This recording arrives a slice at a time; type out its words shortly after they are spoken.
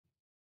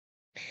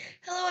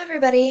Hello,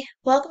 everybody.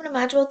 Welcome to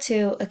Module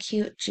 2,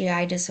 Acute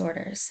GI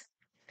Disorders.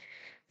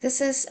 This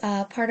is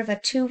part of a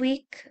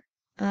 2-week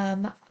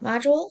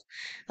module.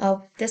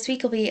 This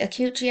week will be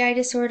acute GI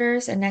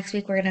disorders, and next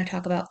week we're going to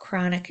talk about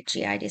chronic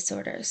GI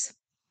disorders.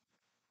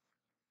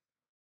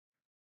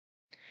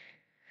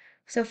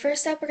 So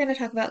first up, we're going to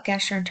talk about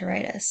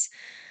gastroenteritis.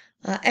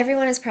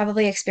 Everyone has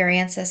probably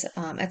experienced this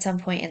at some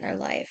point in their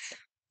life.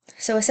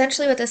 So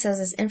essentially what this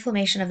is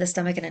inflammation of the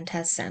stomach and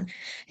intestine.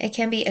 It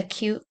can be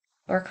acute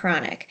or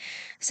chronic.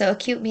 So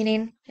acute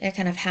meaning it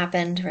kind of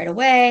happened right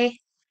away.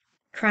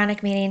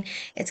 Chronic meaning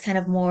it's kind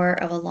of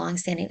more of a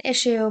long-standing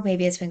issue.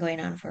 Maybe it's been going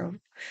on for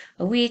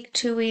a week,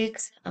 2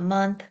 weeks, a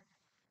month.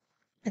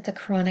 It's a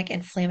chronic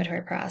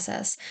inflammatory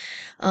process.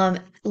 A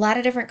lot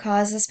of different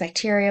causes,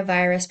 bacteria,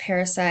 virus,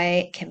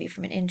 parasite, can be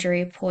from an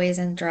injury,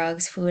 poison,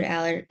 drugs,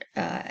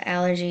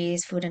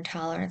 allergies, food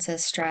intolerances,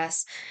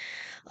 stress.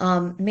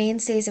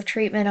 Mainstays of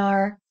treatment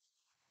are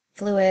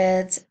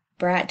fluids,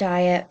 brat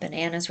diet,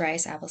 bananas,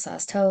 rice,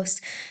 applesauce,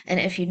 toast. And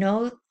if you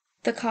know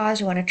the cause,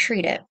 you want to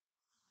treat it.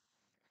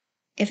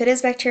 If it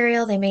is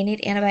bacterial, they may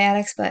need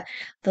antibiotics, but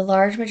the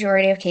large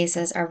majority of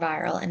cases are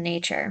viral in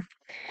nature.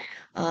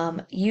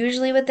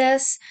 Usually with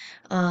this,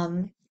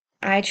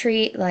 I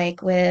treat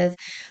like with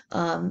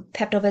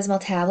Pepto-Bismol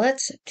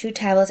tablets, 2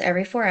 tablets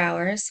every 4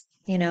 hours.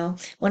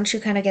 Once you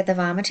kind of get the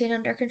vomiting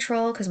under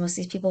control, because most of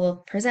these people will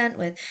present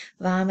with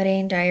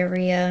vomiting,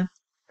 diarrhea,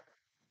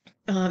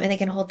 and they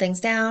can hold things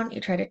down. You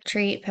try to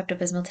treat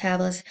Pepto-Bismol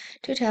tablets,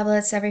 2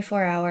 tablets every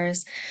 4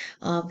 hours,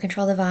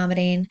 control the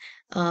vomiting.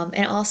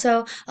 And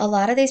also, a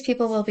lot of these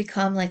people will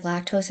become like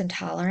lactose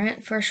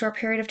intolerant for a short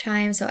period of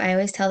time. So I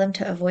always tell them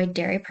to avoid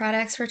dairy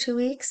products for 2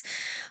 weeks.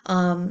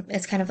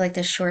 It's kind of like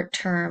the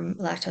short-term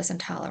lactose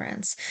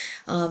intolerance.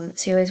 So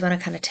you always want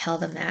to kind of tell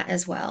them that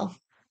as well.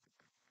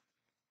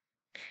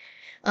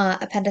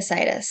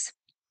 Appendicitis.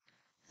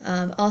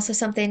 Also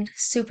something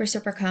super,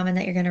 super common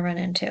that you're going to run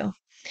into.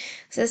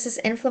 So this is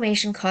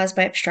inflammation caused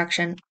by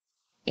obstruction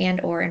and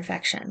or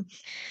infection.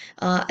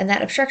 And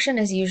that obstruction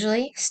is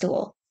usually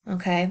stool,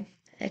 okay?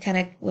 It kind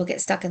of will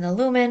get stuck in the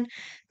lumen,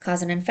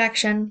 cause an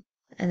infection,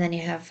 and then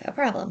you have a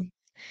problem.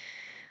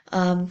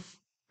 Um,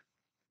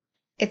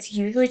 it's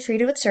usually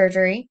treated with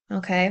surgery,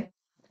 okay?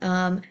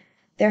 Um,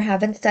 there have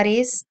been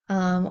studies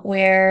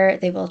where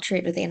they will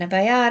treat with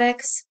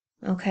antibiotics,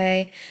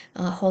 okay,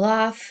 hold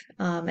off,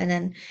 and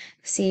then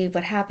see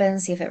what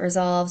happens, see if it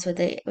resolves with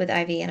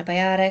IV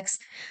antibiotics.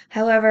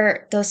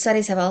 However, those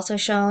studies have also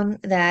shown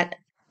that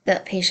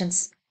the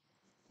patients,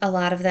 a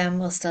lot of them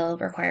will still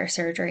require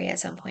surgery at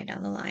some point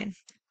down the line.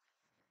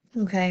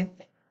 Okay.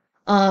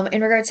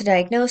 In regards to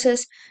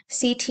diagnosis,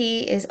 CT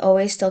is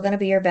always still going to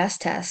be your best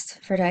test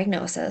for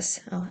diagnosis.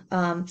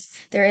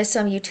 There is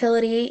some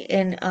utility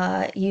in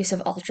use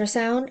of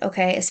ultrasound,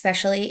 okay,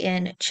 especially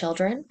in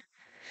children,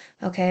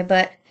 okay,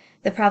 but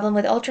the problem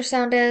with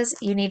ultrasound is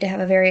you need to have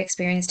a very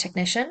experienced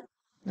technician,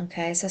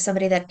 okay, so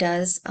somebody that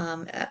does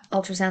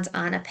ultrasounds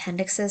on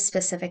appendixes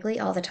specifically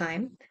all the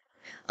time.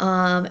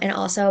 And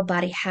also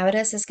body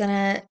habitus is going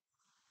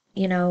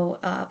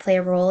to play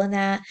a role in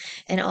that.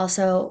 And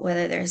also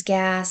whether there's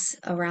gas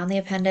around the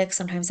appendix,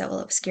 sometimes that will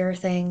obscure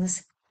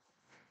things.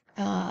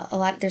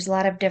 There's a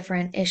lot of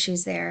different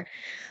issues there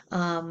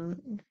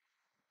um,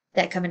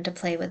 that come into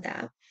play with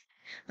that.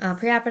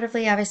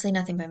 Preoperatively, obviously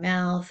nothing by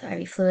mouth,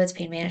 IV fluids,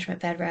 pain management,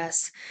 bed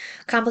rest.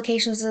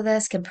 Complications of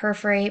this can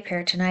perforate,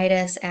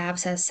 peritonitis,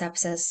 abscess,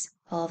 sepsis,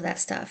 all of that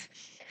stuff.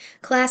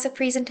 Classic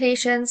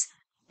presentations,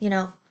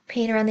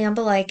 pain around the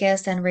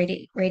umbilicus and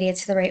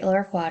radiates to the right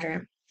lower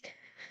quadrant.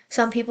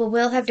 Some people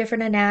will have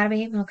different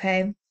anatomy,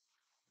 okay?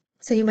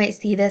 So you might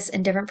see this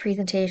in different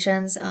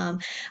presentations.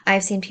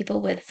 I've seen people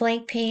with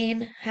flank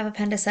pain have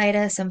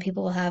appendicitis. Some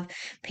people will have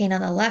pain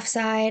on the left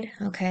side,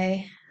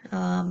 okay?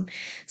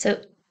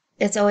 So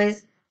it's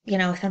always,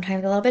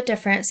 sometimes a little bit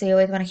different. So you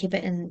always want to keep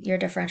it in your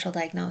differential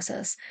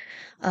diagnosis.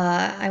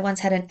 I once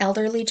had an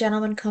elderly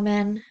gentleman come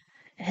in.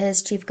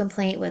 His chief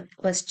complaint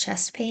was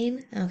chest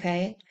pain,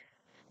 okay?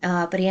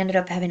 But he ended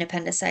up having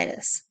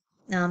appendicitis.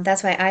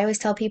 That's why I always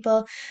tell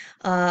people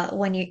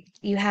when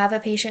you have a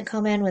patient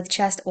come in with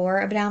chest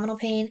or abdominal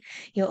pain,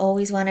 you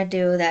always want to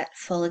do that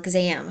full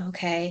exam,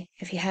 okay?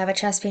 If you have a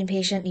chest pain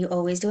patient, you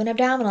always do an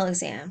abdominal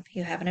exam.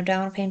 You have an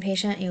abdominal pain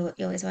patient, you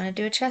always want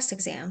to do a chest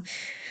exam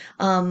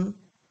um,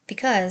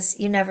 because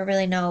you never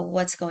really know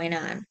what's going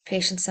on.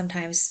 Patients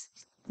sometimes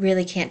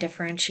really can't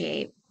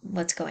differentiate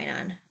what's going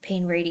on.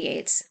 Pain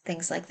radiates,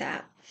 things like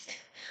that.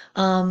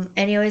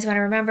 And you always want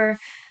to remember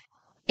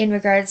in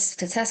regards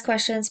to test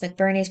questions,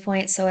 McBurney's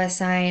point, SOAS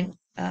sign,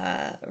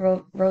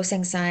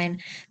 Rosing sign,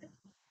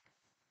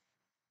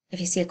 if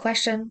you see a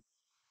question,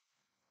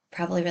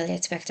 probably really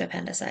expect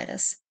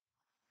appendicitis.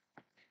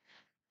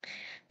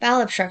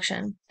 Bowel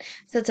obstruction.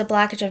 So it's a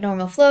blockage of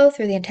normal flow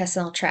through the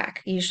intestinal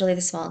tract, usually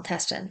the small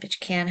intestine, but you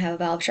can have a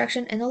bowel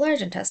obstruction in the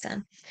large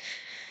intestine.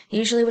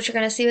 Usually what you're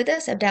going to see with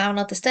this,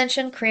 abdominal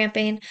distension,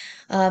 cramping,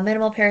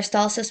 minimal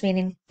peristalsis,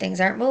 meaning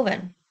things aren't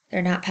moving.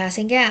 They're not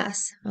passing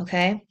gas,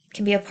 okay?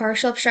 Can be a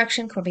partial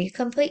obstruction, could be a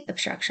complete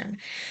obstruction.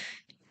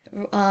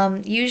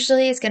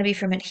 Usually it's going to be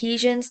from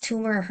adhesions,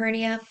 tumor, or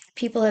hernia.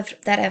 People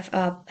that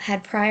have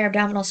had prior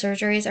abdominal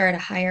surgeries are at a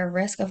higher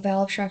risk of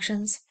bowel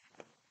obstructions.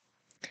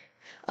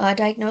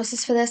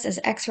 Diagnosis for this is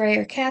X-ray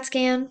or CAT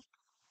scan.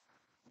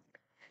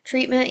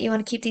 Treatment, you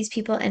want to keep these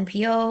people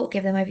NPO,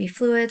 give them IV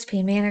fluids,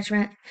 pain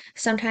management.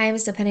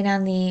 Sometimes, depending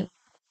on the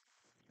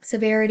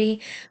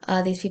severity,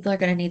 these people are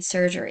going to need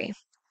surgery.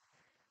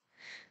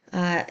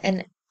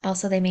 And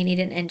also they may need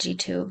an NG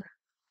tube.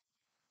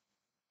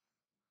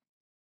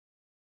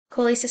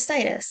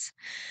 Cholecystitis.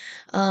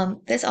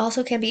 This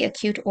also can be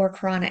acute or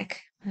chronic.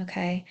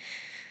 Okay.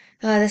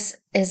 This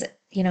is,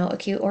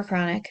 acute or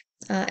chronic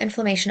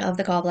inflammation of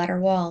the gallbladder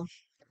wall.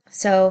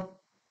 So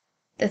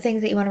the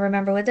things that you want to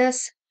remember with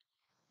this,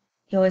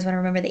 you always want to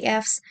remember the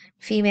F's: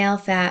 female,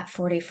 fat,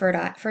 40,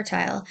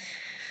 fertile.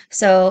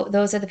 So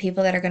those are the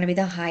people that are going to be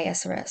the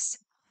highest risk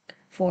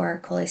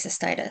for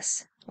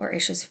cholecystitis or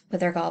issues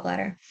with their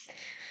gallbladder.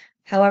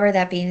 However,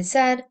 that being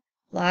said,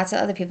 lots of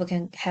other people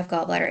can have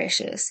gallbladder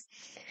issues.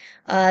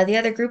 The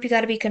other group you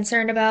got to be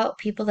concerned about,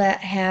 people that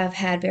have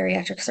had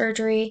bariatric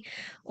surgery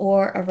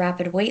or a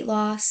rapid weight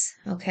loss.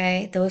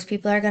 Okay, those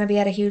people are going to be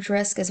at a huge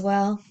risk as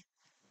well.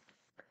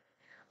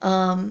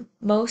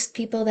 Most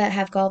people that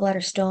have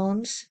gallbladder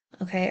stones,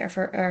 okay,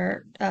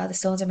 the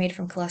stones are made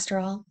from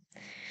cholesterol.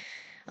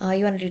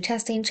 You want to do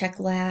testing, check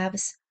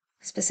labs,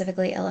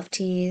 specifically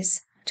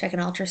LFTs, check an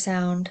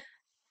ultrasound.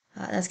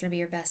 That's going to be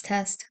your best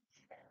test.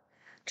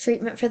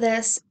 Treatment for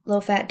this,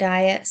 low-fat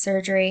diet,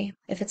 surgery.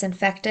 If it's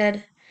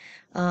infected,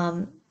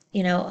 a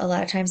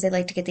lot of times they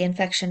like to get the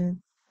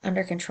infection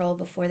under control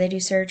before they do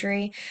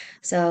surgery.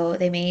 So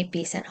they may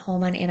be sent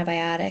home on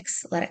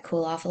antibiotics, let it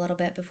cool off a little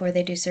bit before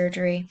they do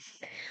surgery,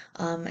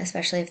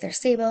 especially if they're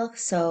stable.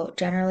 So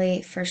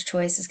generally, first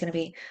choice is going to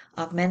be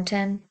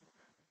Augmentin.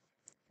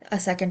 A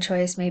second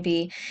choice may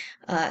be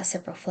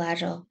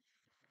ciproflagyl.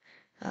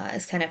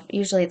 Is kind of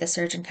usually the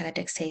surgeon kind of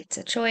dictates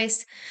a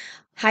choice.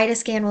 HIDA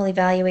scan will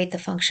evaluate the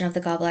function of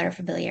the gallbladder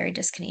for biliary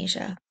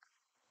dyskinesia.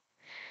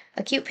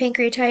 Acute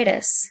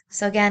pancreatitis.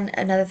 So again,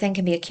 another thing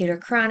can be acute or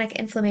chronic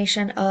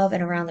inflammation of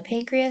and around the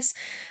pancreas.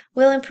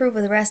 Will improve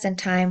with rest and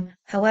time.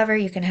 However,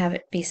 you can have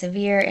it be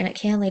severe and it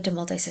can lead to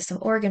multi-system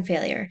organ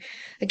failure.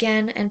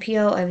 Again,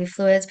 NPO, IV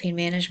fluids, pain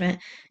management.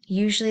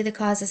 Usually the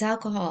cause is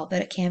alcohol,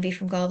 but it can be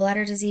from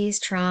gallbladder disease,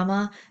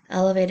 trauma,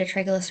 elevated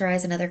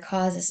triglycerides, and other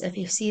causes. If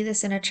you see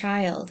this in a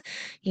child,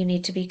 you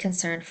need to be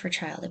concerned for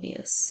child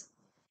abuse.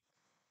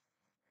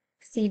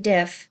 C.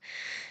 diff.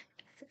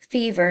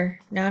 Fever,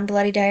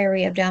 non-bloody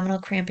diarrhea, abdominal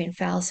cramping,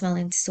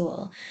 foul-smelling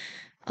stool.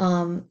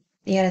 You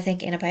got to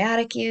think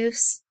antibiotic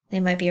use.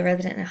 They might be a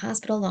resident in a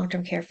hospital,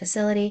 long-term care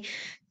facility.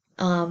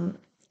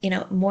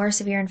 More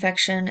severe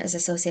infection is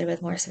associated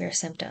with more severe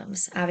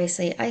symptoms.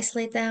 Obviously,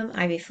 isolate them.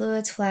 IV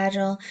fluids,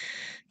 flagyl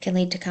can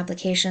lead to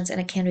complications, and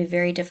it can be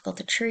very difficult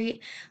to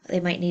treat. They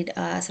might need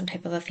some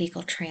type of a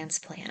fecal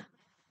transplant,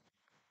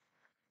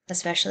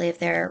 especially if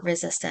they're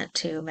resistant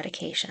to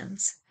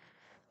medications.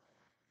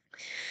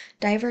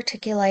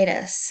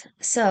 Diverticulitis.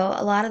 So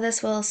a lot of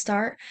this will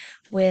start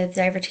with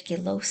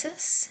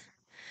diverticulosis.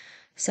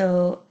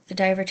 So the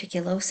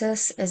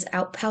diverticulosis is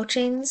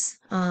outpouchings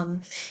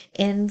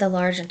in the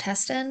large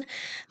intestine.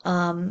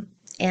 And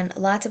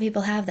lots of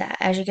people have that.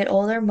 As you get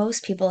older,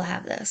 most people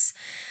have this.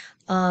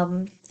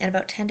 And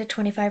about 10 to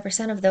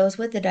 25% of those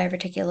with the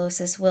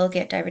diverticulosis will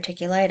get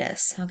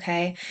diverticulitis,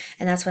 okay?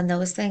 And that's when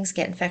those things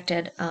get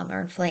infected or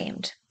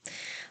inflamed.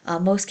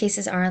 Most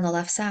cases are on the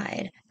left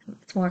side.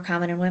 It's more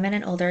common in women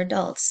and older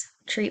adults.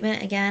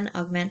 Treatment, again,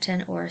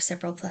 Augmentin or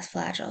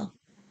ciproflagyl.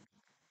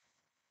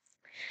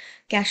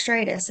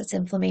 Gastritis, it's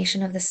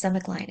inflammation of the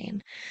stomach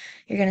lining.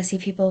 You're going to see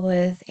people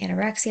with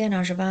anorexia,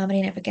 nausea,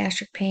 vomiting,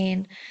 epigastric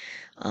pain.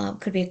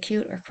 Could be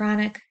acute or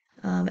chronic.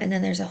 And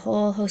then there's a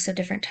whole host of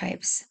different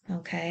types.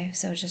 Okay,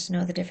 so just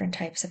know the different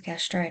types of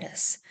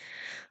gastritis.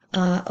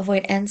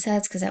 Avoid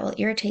NSAIDs because that will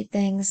irritate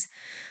things.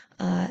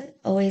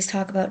 Always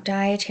talk about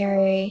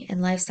dietary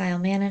and lifestyle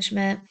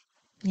management.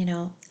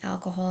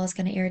 Alcohol is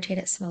going to irritate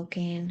it,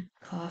 smoking,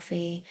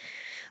 coffee.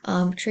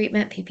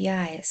 Treatment,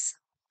 PPIs.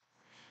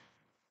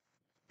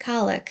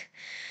 Colic.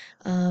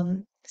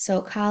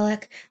 So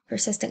colic,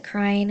 persistent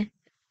crying,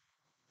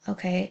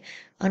 okay,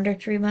 under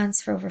 3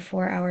 months for over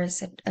 4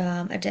 hours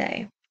a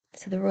day.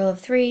 So the rule of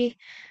three,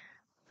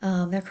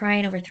 they're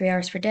crying over 3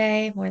 hours per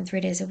day, more than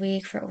 3 days a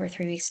week for over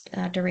 3 weeks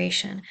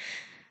duration.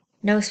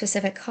 No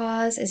specific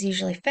cause is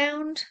usually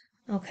found,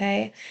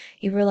 okay?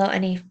 You rule out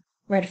any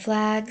red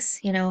flags,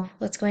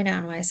 what's going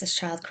on? Why is this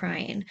child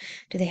crying?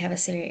 Do they have a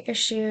serious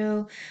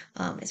issue?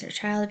 Is there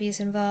child abuse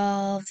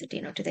involved?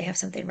 Do they have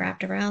something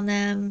wrapped around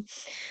them?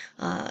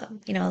 A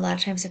lot of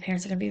times the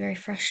parents are going to be very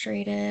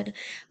frustrated.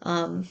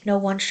 No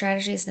one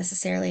strategy is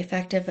necessarily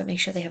effective, but make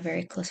sure they have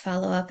very close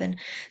follow-up. And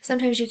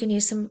sometimes you can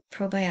use some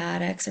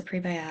probiotics or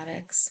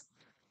prebiotics.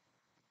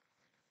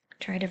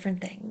 Try different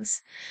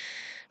things.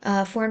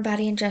 Foreign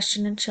body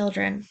ingestion in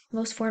children.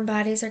 Most foreign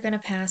bodies are going to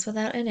pass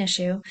without an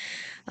issue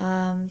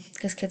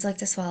because kids like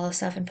to swallow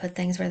stuff and put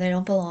things where they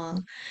don't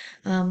belong.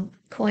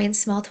 Coins,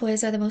 small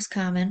toys are the most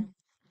common.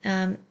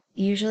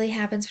 Usually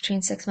happens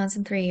between 6 months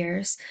and 3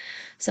 years.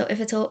 So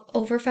if it's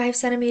over 5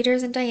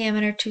 centimeters in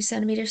diameter, 2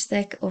 centimeters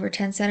thick, over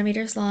 10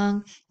 centimeters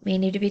long, may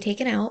need to be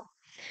taken out.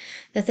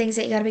 The things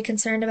that you got to be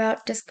concerned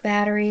about: disc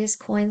batteries,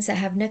 coins that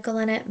have nickel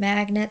in it,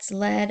 magnets,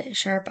 lead,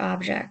 sharp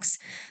objects.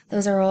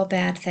 Those are all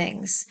bad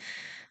things.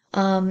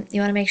 You want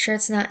to make sure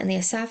it's not in the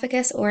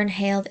esophagus or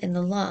inhaled in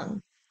the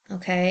lung.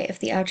 Okay, if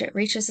the object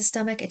reaches the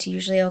stomach, it's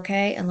usually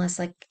okay, unless,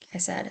 like I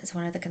said, it's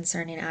one of the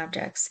concerning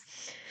objects.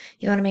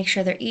 You want to make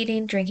sure they're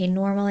eating, drinking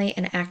normally,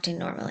 and acting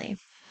normally.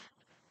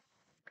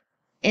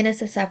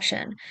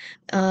 Intussusception.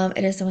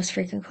 It is the most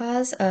frequent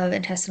cause of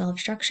intestinal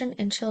obstruction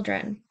in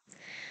children.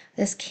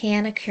 This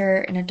can occur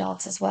in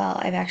adults as well.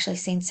 I've actually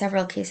seen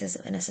several cases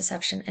of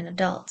intussusception in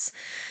adults.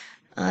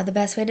 The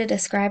best way to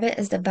describe it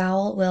is the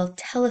bowel will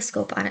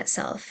telescope on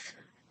itself.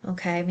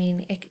 Okay, I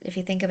mean, if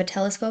you think of a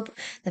telescope,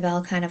 the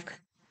bowel kind of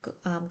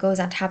goes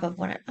on top of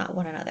one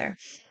another.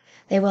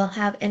 They will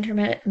have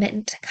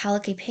intermittent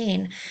colicky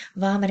pain,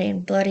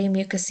 vomiting, bloody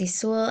mucousy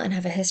stool, and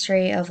have a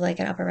history of like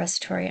an upper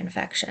respiratory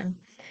infection.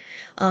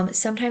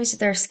 Sometimes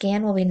their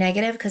scan will be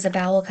negative because the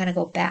bowel will kind of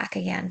go back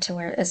again to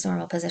where its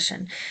normal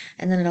position,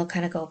 and then it'll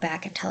kind of go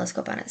back and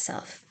telescope on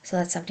itself. So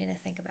that's something to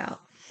think about.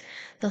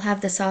 They'll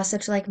have the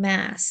sausage-like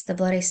mass, the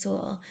bloody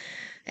stool.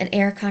 An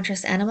air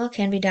contrast enema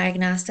can be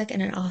diagnostic,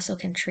 and it also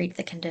can treat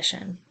the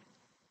condition.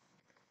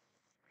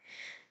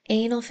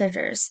 Anal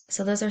fissures.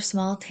 So those are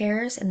small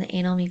tears in the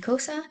anal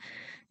mucosa.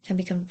 Can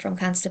be from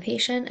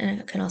constipation, and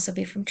it can also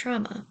be from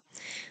trauma.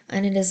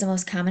 And it is the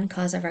most common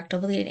cause of rectal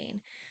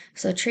bleeding.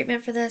 So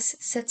treatment for this: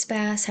 sitz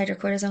baths,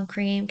 hydrocortisone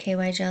cream,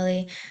 KY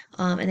jelly,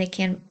 and they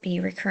can be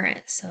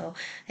recurrent. So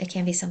it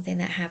can be something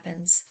that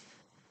happens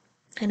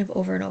kind of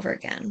over and over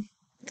again.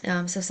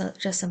 So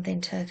just something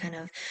to kind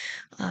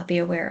of be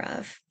aware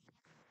of.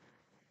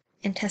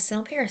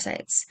 Intestinal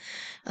parasites,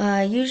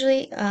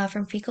 usually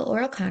from fecal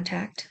oral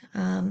contact. You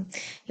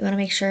want to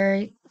make sure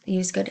you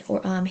use good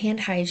hand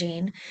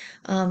hygiene.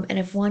 And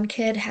if one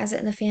kid has it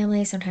in the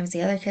family, sometimes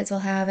the other kids will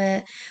have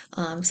it.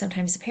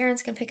 Sometimes the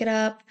parents can pick it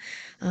up.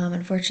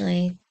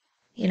 Unfortunately,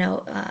 you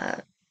know,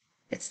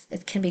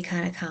 it can be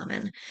kind of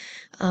common.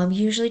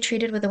 Usually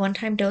treated with a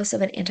one-time dose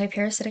of an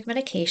antiparasitic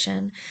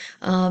medication.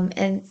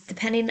 And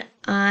depending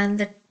on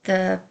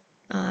the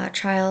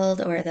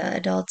child or the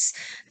adult's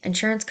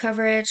insurance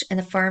coverage and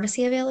the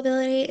pharmacy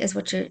availability is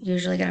what you're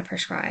usually going to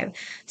prescribe.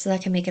 So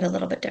that can make it a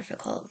little bit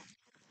difficult.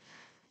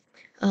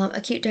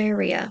 Acute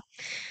diarrhea.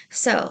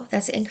 So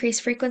that's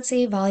increased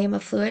frequency, volume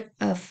of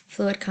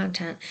fluid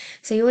content.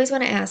 So you always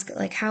want to ask,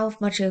 like, how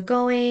much are you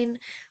going?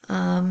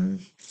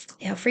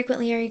 How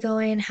frequently are you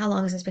going? How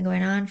long has this been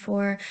going on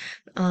for?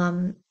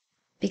 Um,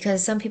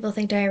 because some people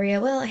think diarrhea,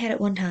 well, I had it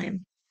one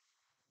time,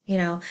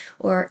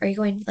 or are you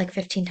going like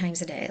 15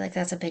 times a day? Like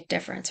that's a big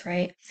difference,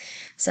 right?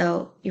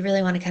 So you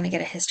really want to kind of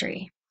get a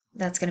history.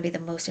 That's going to be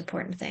the most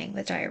important thing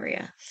with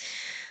diarrhea.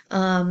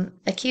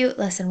 Acute,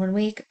 less than 1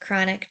 week;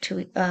 chronic,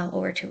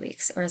 over 2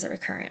 weeks, or is it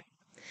recurrent?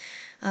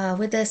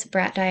 With this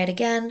brat diet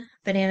again: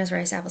 bananas,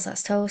 rice,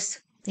 applesauce,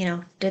 toast.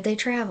 Did they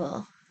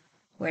travel?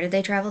 Where did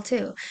they travel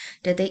to?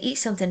 Did they eat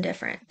something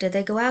different? Did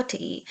they go out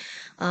to eat?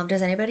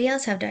 Does anybody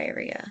else have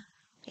diarrhea?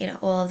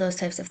 All of those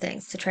types of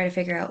things to try to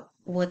figure out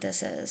what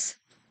this is.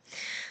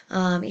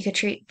 You could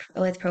treat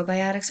with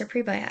probiotics or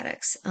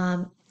prebiotics.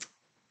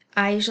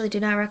 I usually do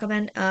not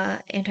recommend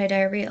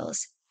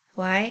antidiarrheals.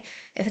 Why?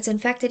 If it's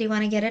infected, you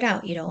want to get it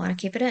out. You don't want to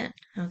keep it in.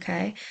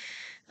 Okay.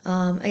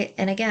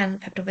 And again,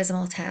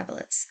 Pepto-Bismol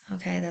tablets.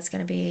 Okay, that's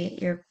going to be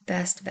your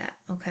best bet.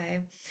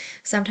 Okay.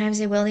 Sometimes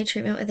you will need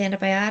treatment with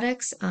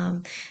antibiotics.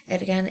 And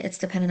again, it's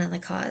dependent on the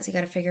cause. You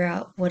got to figure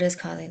out what is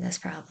causing this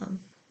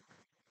problem.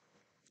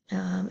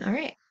 All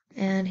right.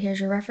 And here's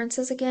your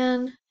references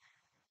again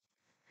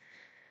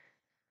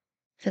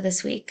for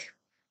this week.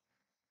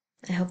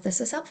 I hope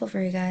this is helpful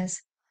for you guys.